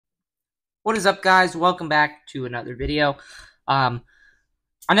What is up, guys? Welcome back to another video. Um,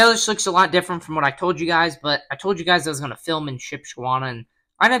 I know this looks a lot different from what I told you guys, but I told you guys I was going to film in Shipshewana, and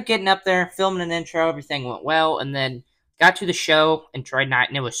I ended up getting up there, filming an intro, everything went well, and then got to the show and tried night,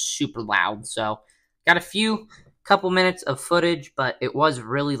 and it was super loud, so got a couple minutes of footage, but it was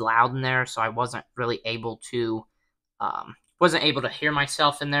really loud in there, so I wasn't able to hear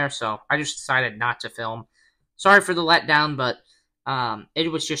myself in there, so I just decided not to film. Sorry for the letdown, but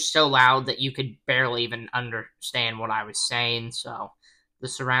it was just so loud that you could barely even understand what I was saying, so the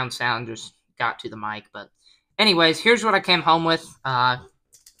surround sound just got to the mic. But anyways, here's what I came home with.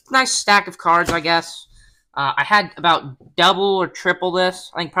 Nice stack of cards, I guess. I had about double or triple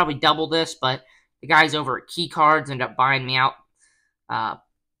this. I think probably double this, but the guys over at Key Cards ended up buying me out.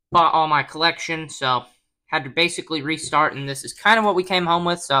 Bought all my collection, so had to basically restart, and this is kind of what we came home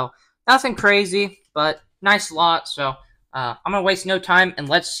with, so nothing crazy, but nice lot, so I'm going to waste no time, and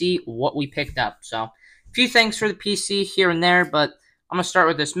let's see what we picked up. So, a few things for the PC here and there, but I'm going to start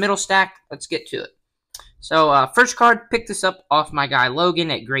with this middle stack. Let's get to it. So, first card, picked this up off my guy Logan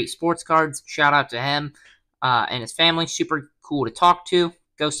at Great Sports Cards. Shout out to him and his family. Super cool to talk to.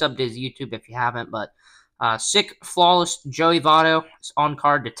 Go sub to his YouTube if you haven't, but sick, flawless Joey Votto is on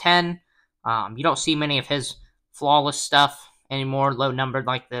card to 10. You don't see many of his flawless stuff anymore, low numbered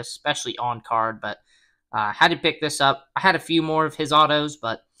like this, especially on card, but had to pick this up. I had a few more of his autos,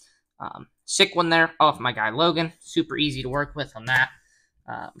 but sick one there off my guy Logan. Super easy to work with on that.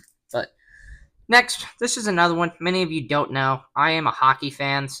 But next, this is another one. Many of you don't know. I am a hockey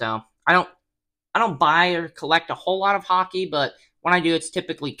fan, so I don't buy or collect a whole lot of hockey, but when I do, it's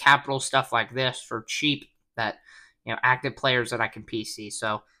typically Capital stuff like this for cheap that, active players that I can PC.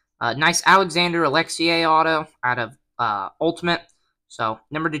 So nice Alexander Alexei auto out of Ultimate. So,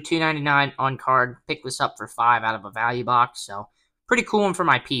 number to 299 on card. Picked this up for 5 out of a value box. So, pretty cool one for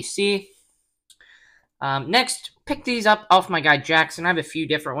my PC. Next, picked these up off my guy Jackson. I have a few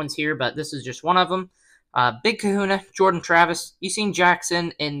different ones here, but this is just one of them. Big Kahuna, Jordan Travis. You seen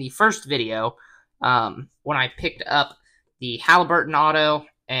Jackson in the first video when I picked up the Halliburton auto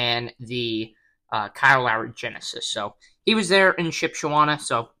and the Kyle Lowry Genesis. So, he was there in Shipshewana,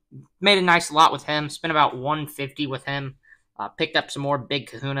 so made a nice lot with him. Spent about $150 with him. Picked up some more Big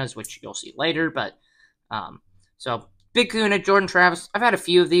Kahunas, which you'll see later. But so Big Kahuna, Jordan Travis. I've had a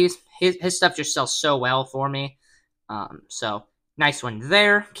few of these. His stuff just sells so well for me. So nice one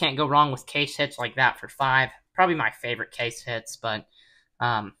there. Can't go wrong with case hits like that for 5. Probably my favorite case hits. But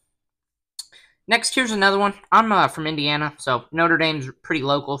next, here's another one. I'm from Indiana, so Notre Dame's pretty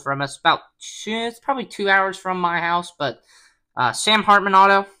local from us. It's probably 2 hours from my house. But Sam Hartman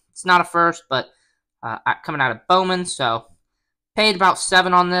auto. It's not a first, but coming out of Bowman, so paid about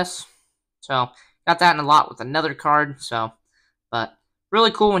 7 on this. So, got that in a lot with another card. So, but really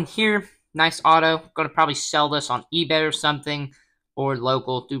cool one here. Nice auto. Going to probably sell this on eBay or something. Or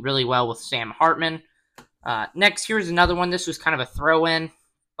local. Do really well with Sam Hartman. Next, here's another one. This was kind of a throw-in.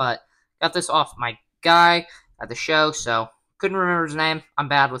 But got this off my guy at the show. So, couldn't remember his name. I'm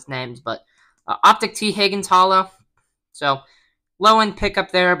bad with names. But Optic T. Higgins Hollow. So, low-end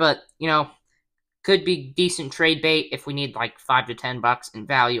pickup there. But, could be decent trade bait if we need like $5 to $10 in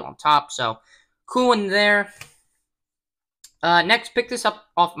value on top. So, cool one there. Next, pick this up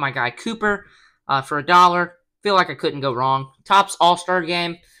off my guy Cooper for $1. Feel like I couldn't go wrong. Topps All-Star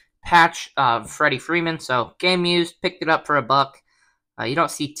Game patch of Freddie Freeman. So, game used. Picked it up for $1. You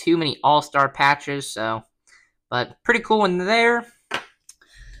don't see too many All-Star patches. So, but pretty cool one there.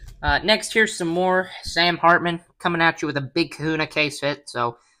 Next, here's some more Sam Hartman coming at you with a Big Kahuna case hit.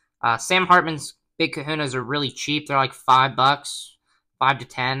 So, Sam Hartman's Big Kahunas are really cheap. They're like $5, 5 to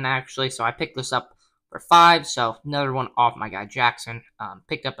 10 actually. So I picked this up for 5. So another one off my guy Jackson.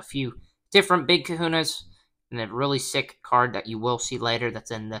 Picked up a few different Big Kahunas and a really sick card that you will see later that's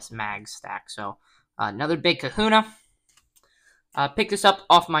in this mag stack. So another Big Kahuna. Picked this up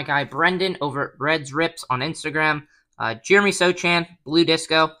off my guy Brendan over at Reds Rips on Instagram. Jeremy Sochan, Blue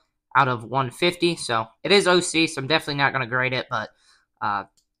Disco out of 150. So it is OC, so I'm definitely not going to grade it, but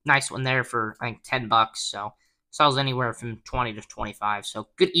nice one there for, I think, $10. So, sells anywhere from 20 to 25. So,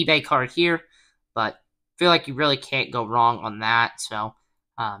 good eBay card here. But, feel like you really can't go wrong on that. So,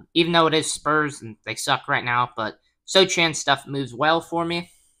 even though it is Spurs and they suck right now, but Sochan stuff moves well for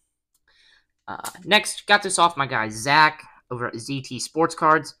me. Next, got this off my guy Zach over at ZT Sports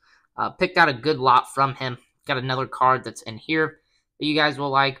Cards. Picked out a good lot from him. Got another card that's in here that you guys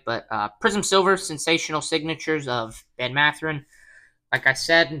will like. But, Prism Silver, Sensational Signatures of Ben Mathurin. Like I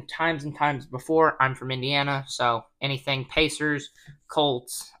said and times before, I'm from Indiana, so anything Pacers,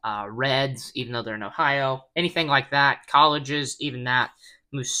 Colts, Reds, even though they're in Ohio, anything like that, colleges, even that,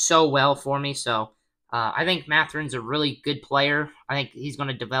 moves so well for me. So I think Matherin's a really good player. I think he's going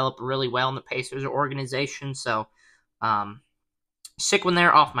to develop really well in the Pacers organization. So sick one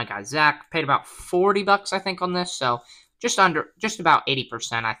there off my guy Zach. Paid about $40, I think, on this. So just about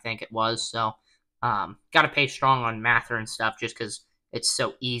 80%, I think it was. So got to pay strong on Matherin stuff just because it's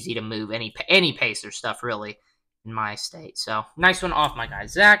so easy to move any Pacer stuff really in my state. So nice one off my guy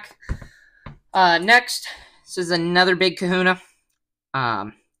Zach. Next, this is another big kahuna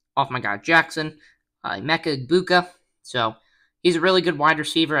off my guy Jackson. Emeka Egbuka. So he's a really good wide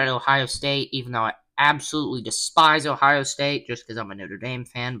receiver at Ohio State, even though I absolutely despise Ohio State just because I'm a Notre Dame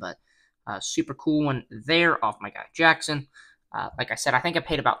fan. But super cool one there off my guy Jackson. Like I said, I think I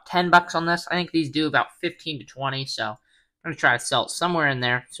paid about $10 on this. I think these do about 15 to 20, so I'm going to try to sell it somewhere in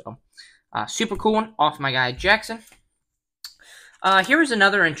there. So super cool one off my guy Jackson. Here's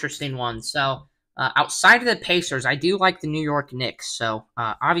another interesting one. So outside of the Pacers, I do like the New York Knicks. So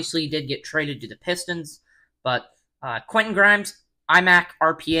obviously he did get traded to the Pistons, but Quentin Grimes, iMac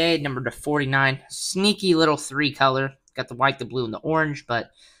RPA, number to 49. Sneaky little 3-color. Got the white, the blue, and the orange, but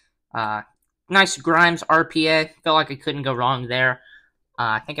nice Grimes RPA. Felt like I couldn't go wrong there.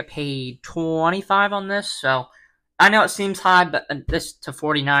 I think I paid $25 on this, so I know it seems high, but this to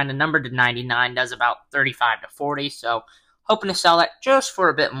 49, the number to 99 does about 35 to 40, so hoping to sell that just for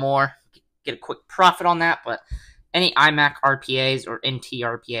a bit more, get a quick profit on that, but any iMac RPAs or NT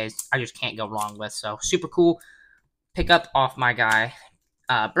RPAs, I just can't go wrong with, so super cool. Pick up off my guy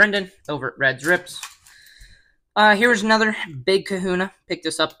Brendan over at Reds Rips. Here's another big kahuna. Picked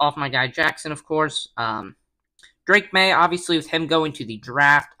this up off my guy Jackson, of course. Drake May, obviously, with him going to the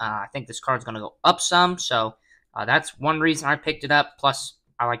draft, I think this card's going to go up some, so that's one reason I picked it up. Plus,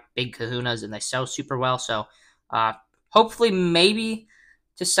 I like big kahunas, and they sell super well, so hopefully maybe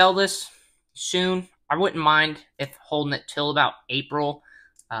to sell this soon. I wouldn't mind if holding it till about April.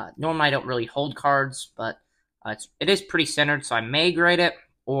 Normally, I don't really hold cards, but it is pretty centered, so I may grade it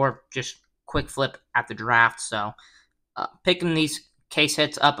or just quick flip at the draft. So picking these case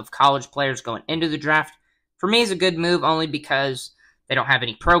hits up of college players going into the draft for me is a good move, only because they don't have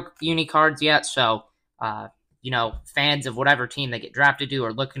any pro uni cards yet. So fans of whatever team they get drafted to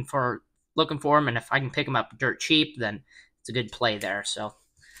are looking for them, and if I can pick them up dirt cheap, then it's a good play there. So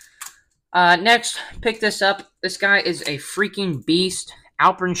next, pick this up. This guy is a freaking beast.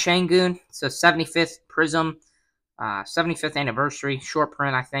 Alperen Şengün. It's a 75th Prism, 75th anniversary short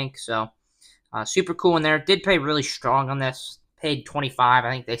print, I think. So super cool in there. Did pay really strong on this. Paid $25.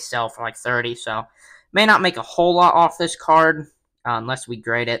 I think they sell for like $30. So may not make a whole lot off this card unless we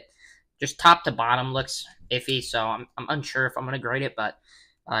grade it. Just top to bottom looks iffy, so I'm unsure if I'm going to grade it. But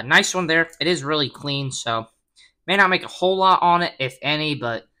nice one there. It is really clean, so may not make a whole lot on it, if any,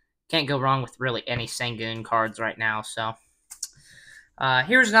 but can't go wrong with really any Şengün cards right now. So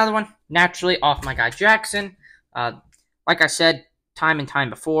here's another one. Naturally, off my guy Jackson. Like I said, time and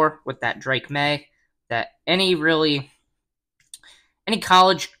time before with that Drake May, that any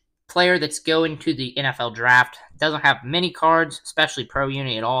college player that's going to the NFL draft doesn't have many cards, especially pro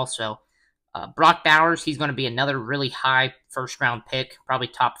uni at all. So Brock Bowers, he's going to be another really high first round pick, probably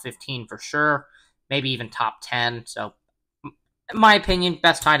top 15 for sure, maybe even top 10. So in my opinion,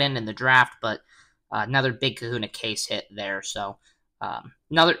 best tight end in the draft, but another big kahuna case hit there. So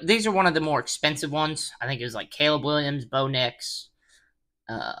these are one of the more expensive ones. I think it was like Caleb Williams, Bo Nix,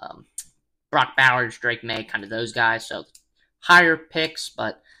 Brock Bowers, Drake May, kind of those guys. So higher picks,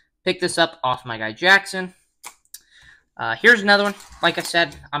 but pick this up off my guy Jackson. Here's another one. Like I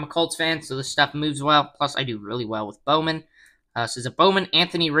said, I'm a Colts fan, so this stuff moves well. Plus, I do really well with Bowman. This is a Bowman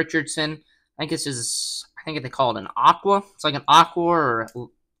Anthony Richardson. I think they call it an aqua. It's like an aqua or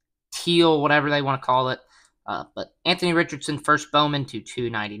teal, whatever they want to call it. But Anthony Richardson, first Bowman to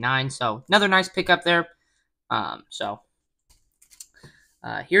 $2.99. So another nice pickup there.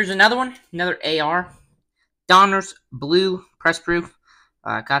 Here's another one, another AR. Donruss Blue Press Proof.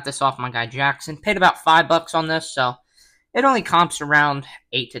 Got this off my guy Jackson. Paid about $5 on this, so it only comps around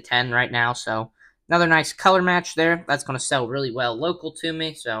 8 to 10 right now. So another nice color match there. That's going to sell really well local to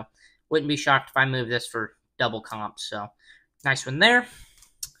me, so wouldn't be shocked if I move this for double comps. So nice one there.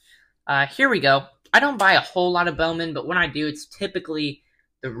 Here we go. I don't buy a whole lot of Bowman, but when I do, it's typically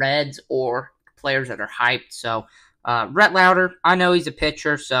the Reds or players that are hyped. So Rhett Lauder, I know he's a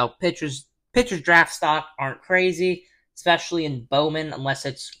pitcher, so pitchers draft stock aren't crazy, especially in Bowman, unless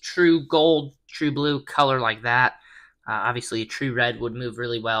it's true gold, true blue color like that. Obviously, a true red would move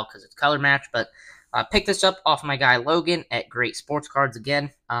really well because it's color match, but pick this up off my guy Logan at Great Sports Cards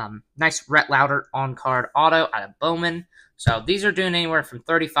again. Nice Rhett Lauder on-card auto out of Bowman. So these are doing anywhere from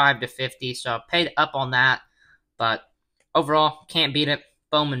 35 to 50, so I paid up on that, but overall, can't beat it.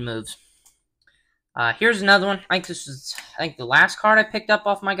 Bowman moves. Here's another one. I think the last card I picked up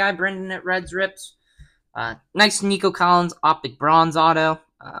off my guy Brendan at Reds Rips. Nice Nico Collins Optic Bronze Auto.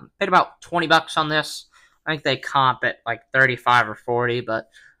 Paid about $20 on this. I think they comp at like 35 or 40, but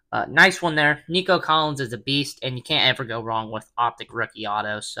nice one there. Nico Collins is a beast, and you can't ever go wrong with Optic Rookie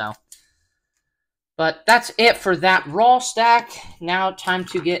Autos. So, but that's it for that raw stack. Now time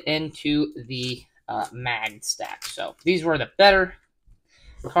to get into the mag stack. So these were the better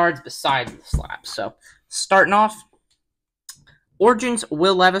cards besides the slabs. So starting off, Origins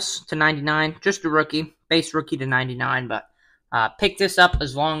Will Levis to 99, just a rookie, base rookie to 99, but picked this up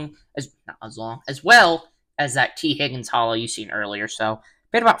as well as that T. Higgins holo you seen earlier. So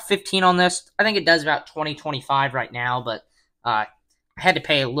paid about 15 on this. I think it does about 20-25 right now, but I had to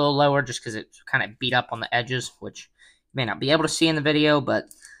pay a little lower just because it's kind of beat up on the edges, which you may not be able to see in the video, but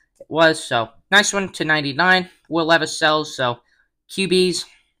it was. So nice one to 99. Will Levis sells. So QBs.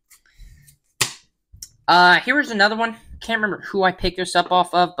 Here's another one. Can't remember who I picked this up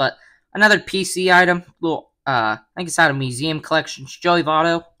off of, but another PC item. Little, I think it's out of Museum Collections. Joey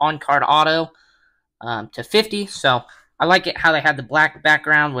Votto on-card auto to 50. So I like it how they had the black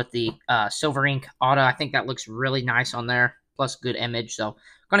background with the silver ink auto. I think that looks really nice on there. Plus good image. So I'm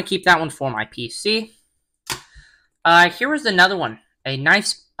going to keep that one for my PC. Here was another one. A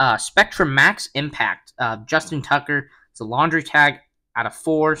nice Spectrum Max Impact. Justin Tucker. It's a laundry tag out of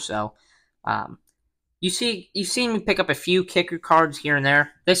 4. So you've seen me pick up a few kicker cards here and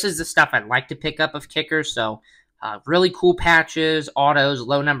there. This is the stuff I like to pick up of kickers. So really cool patches, autos,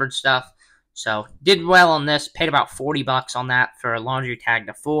 low-numbered stuff. So did well on this. Paid about $40 on that for a laundry tag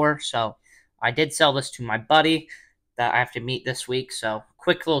to 4. So I did sell this to my buddy that I have to meet this week. So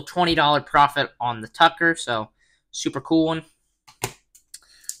quick little $20 profit on the Tucker. So super cool one.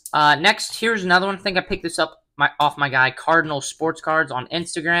 Next, here's another one. I think I picked this up off my guy Cardinal Sports Cards on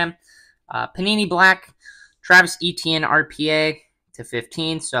Instagram. Panini Black, Travis Etienne RPA to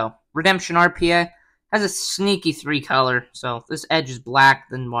 15. So Redemption RPA has a sneaky 3-color. So this edge is black,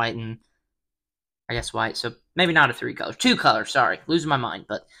 then white, and I guess white. So maybe not a 3-color, 2-color. Sorry, losing my mind.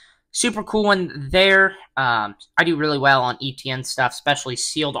 But super cool one there. I do really well on Etienne stuff, especially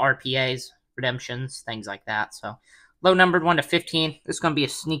sealed RPAs, redemptions, things like that. So low numbered 1 to 15. This is going to be a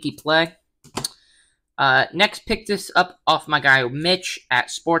sneaky play. Next, picked this up off my guy Mitch at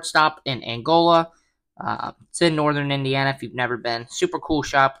Sports Stop in Angola. It's in northern Indiana if you've never been. Super cool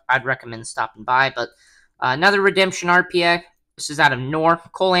shop. I'd recommend stopping by. But another Redemption RPA. This is out of Nor.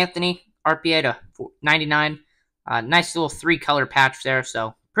 Cole Anthony RPA to 99. Nice little 3-color patch there.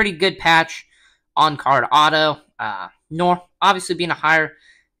 So pretty good patch. On-card auto. Nor obviously being a higher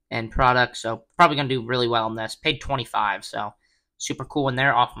end product. So probably going to do really well on this. Paid 25. So super cool in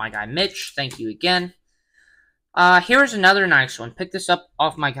there off my guy Mitch. Thank you again. Here's another nice one. Picked this up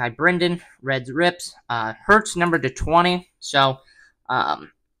off my guy Brendan, Reds Rips. Hertz numbered to 20. So,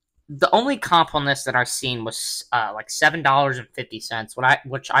 the only comp on this that I've seen was like $7.50,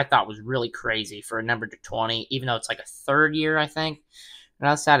 which I thought was really crazy for a number to 20, even though it's like a third year, I think. And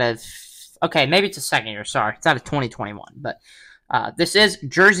that's out of, okay, maybe it's a second year. Sorry, it's out of 2021. But this is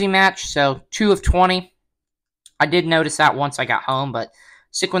jersey match, so 2 of 20. I did notice that once I got home, but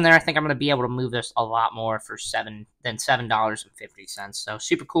sick one there. I think I'm going to be able to move this a lot more for $7.50. So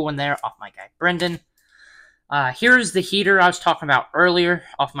super cool one there off my guy Brendan. Here's the heater I was talking about earlier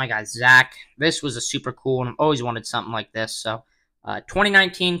off my guy Zach. This was a super cool one. I've always wanted something like this. So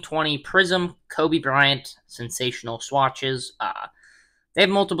 2019-20 Prism Kobe Bryant sensational swatches. They have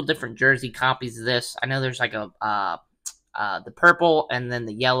multiple different jersey copies of this. I know there's like a the purple and then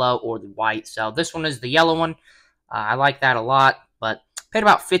the yellow or the white. So this one is the yellow one. I like that a lot, but paid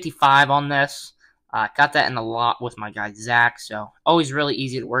about 55 on this. Got that in a lot with my guy Zach, so always really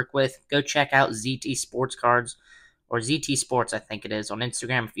easy to work with. Go check out ZT Sports Cards, or ZT Sports, I think it is, on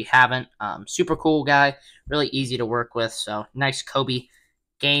Instagram if you haven't. Super cool guy, really easy to work with, so nice Kobe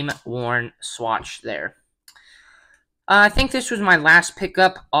game-worn swatch there. I think this was my last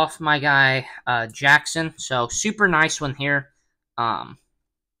pickup off my guy Jackson, so super nice one here.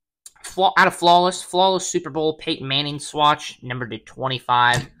 Out of Flawless Super Bowl Peyton Manning swatch, numbered to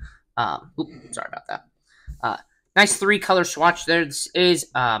 25. Sorry about that. Nice 3-color swatch there. This is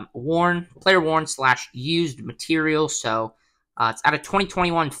player worn / used material. So it's out of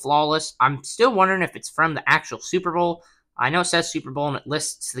 2021 Flawless. I'm still wondering if it's from the actual Super Bowl. I know it says Super Bowl and it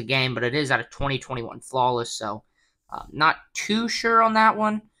lists the game, but it is out of 2021 Flawless. So not too sure on that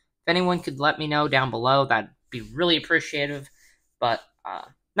one. If anyone could let me know down below, that'd be really appreciative. But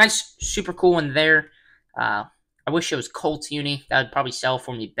nice, super cool one there. I wish it was Colts uni. That would probably sell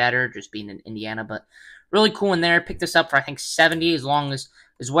for me better, just being in Indiana. But really cool in there. Picked this up for, I think, 70, as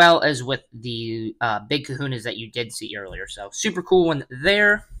well as with the big kahunas that you did see earlier. So super cool one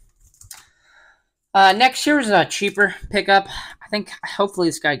there. Next, here's a cheaper pickup. I think hopefully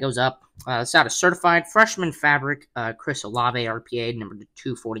this guy goes up. It's out of Certified Freshman Fabric, Chris Olave RPA, number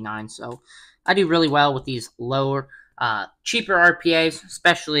 249. So I do really well with these lower, cheaper RPAs,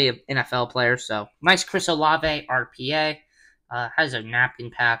 especially of NFL players. So nice Chris Olave RPA. Has a napkin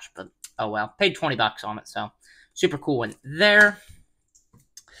patch, but oh well. Paid $20 on it, so super cool one there.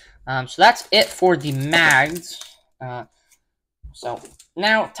 So that's it for the mags. So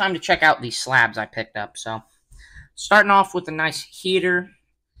now time to check out these slabs I picked up. So starting off with a nice heater.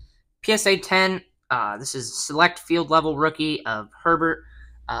 PSA 10. This is select field level rookie of Herbert.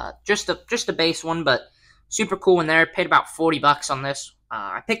 Just a base one, but super cool in there. Paid about $40 on this.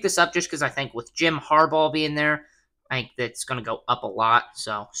 I picked this up just because I think with Jim Harbaugh being there, I think that's going to go up a lot.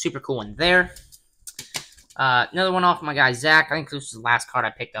 So super cool in there. Another one off my guy Zach. I think this is the last card I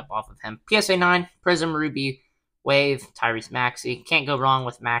picked up off of him. PSA 9, Prism Ruby Wave, Tyrese Maxey. Can't go wrong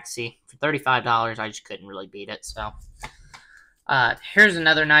with Maxey. For $35, I just couldn't really beat it. So here's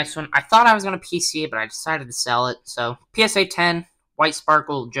another nice one. I thought I was going to PC it, but I decided to sell it. So PSA 10, White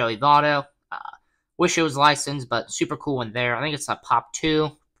Sparkle, Joey Votto. Wish it was licensed, but super cool one there. I think it's a Pop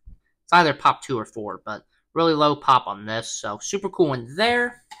 2. It's either Pop 2 or 4, but really low pop on this. So super cool one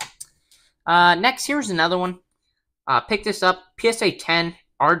there. Next, here's another one. Pick this up. PSA 10,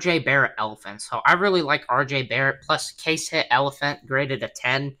 RJ Barrett Elephant. So I really like RJ Barrett plus case hit Elephant graded a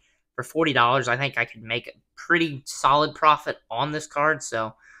 10 for $40. I think I could make a pretty solid profit on this card.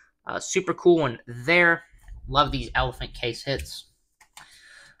 So super cool one there. Love these Elephant case hits.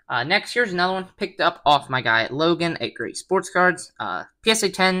 Next, here's another one. Picked up off my guy Logan at Great Sports Cards. PSA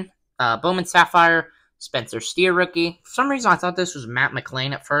 10, Bowman Sapphire, Spencer Steer rookie. For some reason, I thought this was Matt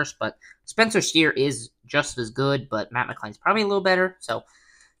McLean at first, but Spencer Steer is just as good, but Matt McLean's probably a little better. So,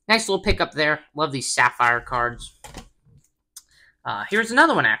 nice little pickup there. Love these Sapphire cards. Here's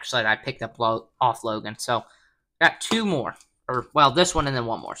another one, actually, that I picked up off Logan. So, got two more. Or, well, this one and then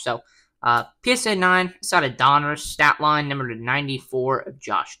one more. So, PSA 9, it's out of Donruss, stat line, number 94 of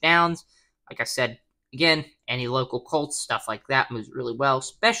Josh Downs. Like I said, again, any local Colts, stuff like that moves really well,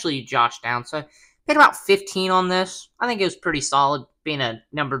 especially Josh Downs. So, paid about 15 on this. I think it was pretty solid, being a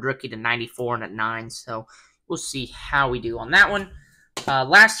numbered rookie to 94 and at 9. So, we'll see how we do on that one.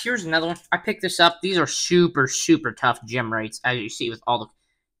 Last, here's another one. I picked this up. These are super, super tough gem rates, as you see with all the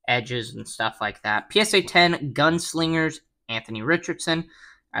edges and stuff like that. PSA 10, Gunslingers, Anthony Richardson,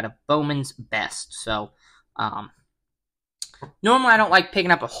 out of Bowman's Best. So, normally I don't like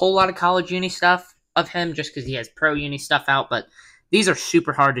picking up a whole lot of college uni stuff of him just because he has pro uni stuff out, but these are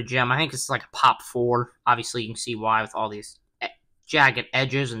super hard to gem. I think it's like a Pop 4. Obviously, you can see why with all these jagged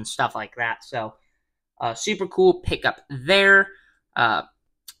edges and stuff like that. So, super cool pickup there.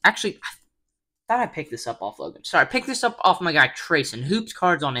 Actually, I thought I picked this up off Logan. Sorry, I picked this up off my guy Trayson, Hoops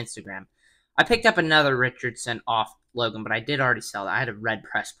Cards on Instagram. I picked up another Richardson off Logan, but I did already sell that. I had a red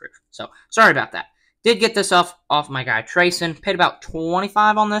press proof. So, sorry about that. Did get this off my guy Trayson. Paid about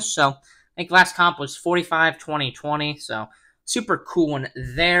 25 on this. So, I think last comp was 45, 20, 20. So, super cool one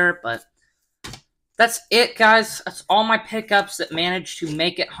there. But that's it, guys. That's all my pickups that managed to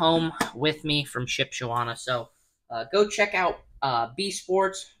make it home with me from Shipshewana. So, go check out B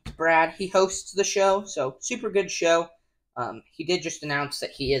Sports. Brad, he hosts the show. So, super good show. He did just announce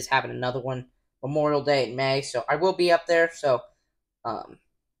that he is having another one Memorial Day in May, so I will be up there, so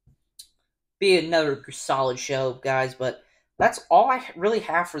be another solid show, guys, but that's all I really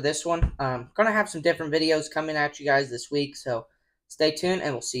have for this one. Gonna have some different videos coming at you guys this week, so stay tuned,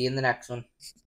 and we'll see you in the next one.